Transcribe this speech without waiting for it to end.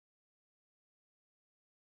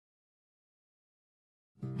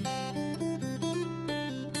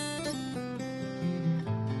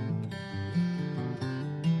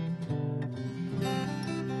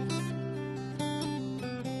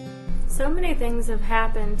So many things have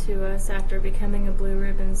happened to us after becoming a Blue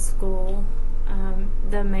Ribbon school.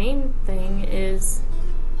 The main thing is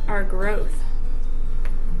our growth.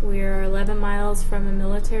 We are 11 miles from a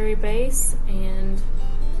military base, and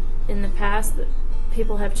in the past,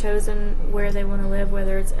 people have chosen where they want to live,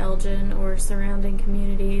 whether it's Elgin or surrounding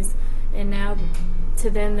communities, and now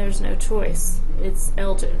to them there's no choice. It's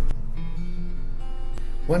Elgin.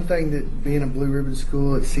 One thing that being a Blue Ribbon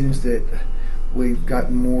school, it seems that we've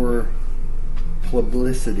gotten more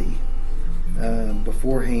publicity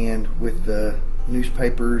beforehand with the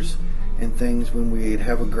newspapers and things. When we'd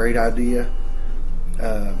have a great idea,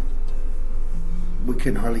 we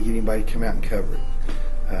couldn't hardly get anybody to come out and cover it.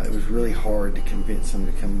 It was really hard to convince them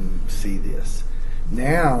to come see this.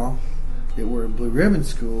 Now that we're a Blue Ribbon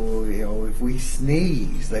school, if we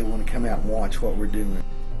sneeze, they want to come out and watch what we're doing.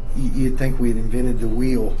 You'd think we had invented the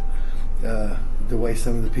wheel, the way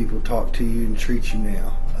some of the people talk to you and treat you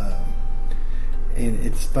now. And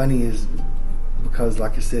it's funny is because,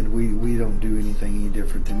 like I said, we don't do anything any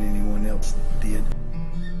different than anyone else did.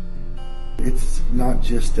 It's not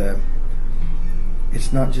just our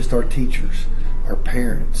teachers, our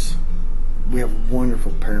parents. We have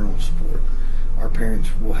wonderful parental support. Our parents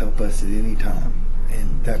will help us at any time,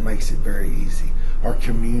 and that makes it very easy. Our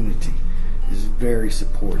community is very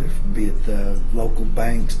supportive, be it the local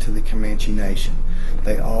banks to the Comanche Nation.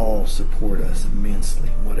 They all support us immensely,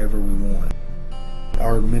 whatever we want.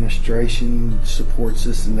 Our administration supports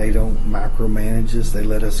us, and they don't micromanage us. They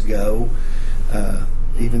let us go,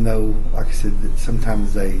 even though, like I said, that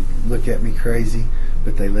sometimes they look at me crazy,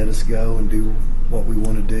 but they let us go and do what we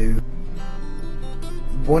want to do.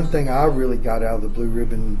 One thing I really got out of the Blue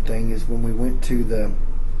Ribbon thing is when we went to the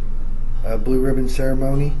Blue Ribbon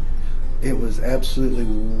ceremony, it was absolutely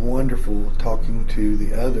wonderful talking to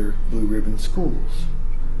the other Blue Ribbon schools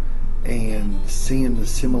and seeing the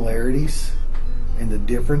similarities and the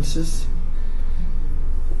differences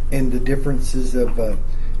of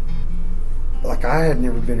like I had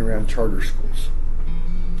never been around charter schools,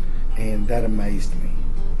 and that amazed me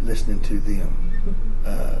listening to them.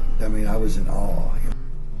 I mean, I was in awe.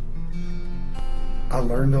 I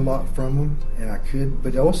learned a lot from them,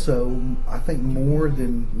 but also I think more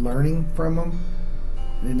than learning from them,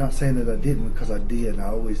 and not saying that I didn't, because I did, and I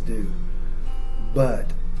always do,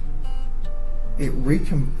 but it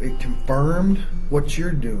confirmed what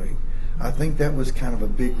you're doing. I think that was kind of a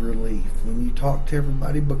big relief when you talk to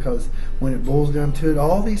everybody, because when it boils down to it,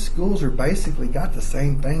 all these schools are basically got the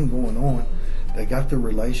same thing going on. They got the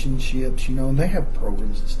relationships, and they have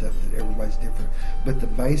programs and stuff that everybody's different. But the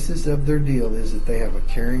basis of their deal is that they have a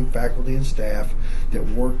caring faculty and staff that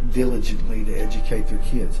work diligently to educate their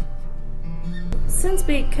kids. Since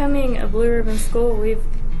becoming a Blue Ribbon school, we've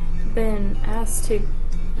been asked to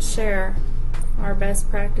share our best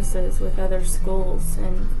practices with other schools,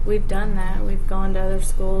 and we've done that. We've gone to other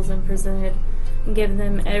schools and presented and given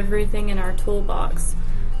them everything in our toolbox,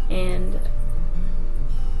 and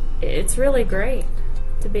it's really great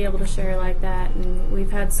to be able to share like that. And we've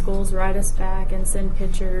had schools write us back and send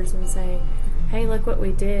pictures and say, hey, look what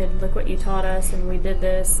we did, look what you taught us, and we did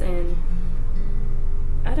this. And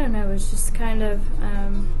I don't know, it's just kind of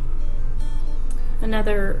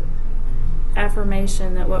another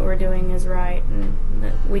affirmation that what we're doing is right, and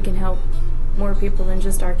that we can help more people than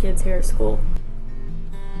just our kids here at school.